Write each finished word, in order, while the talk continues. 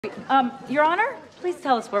Your Honor, please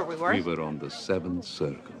tell us where we were. We were on the seventh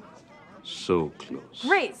circle. So close.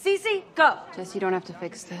 Great. Cece, go. Jess, you don't have to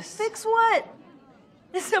fix this. Fix what?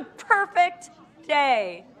 This is a perfect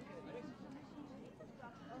day.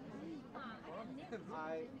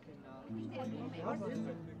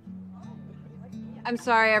 I'm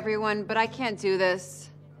sorry, everyone, but I can't do this.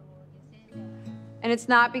 And it's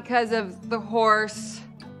not because of the horse,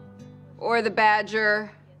 or the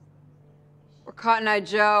badger, or Cotton Eye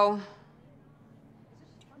Joe.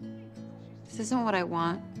 This isn't what I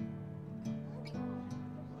want.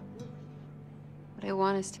 What I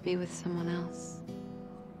want is to be with someone else.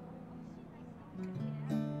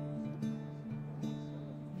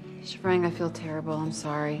 Shivrang, I feel terrible. I'm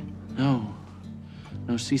sorry. No,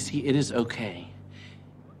 Cece, it is okay.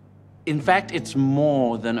 In fact, it's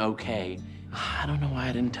more than okay. I don't know why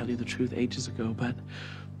I didn't tell you the truth ages ago, but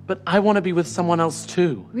I want to be with someone else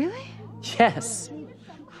too. Really? Yes.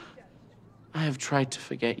 I have tried to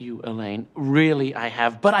forget you, Elaine. Really, I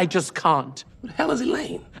have, but I just can't. Who the hell is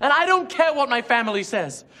Elaine? And I don't care what my family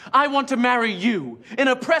says. I want to marry you in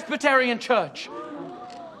a Presbyterian church.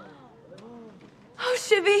 Oh,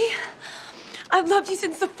 Shibby, I've loved you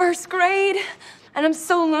since the first grade. And I'm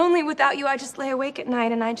so lonely without you. I just lay awake at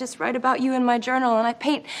night and I just write about you in my journal and I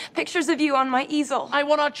paint pictures of you on my easel. I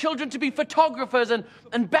want our children to be photographers and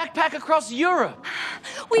backpack across Europe.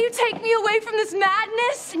 Will you take me away from this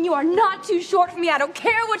madness? And you are not too short for me. I don't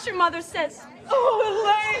care what your mother says. Oh,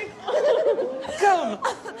 Elaine! Come!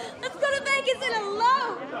 Let's go to Vegas in a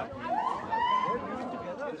load.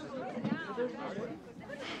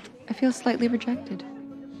 I feel slightly rejected.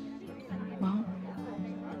 Well,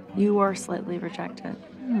 you were slightly rejected.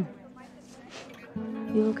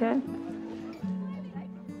 You okay?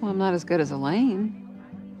 Well, I'm not as good as Elaine.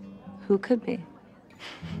 Who could be?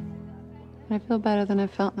 I feel better than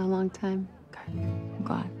I've felt in a long time. Okay, I'm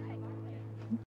glad.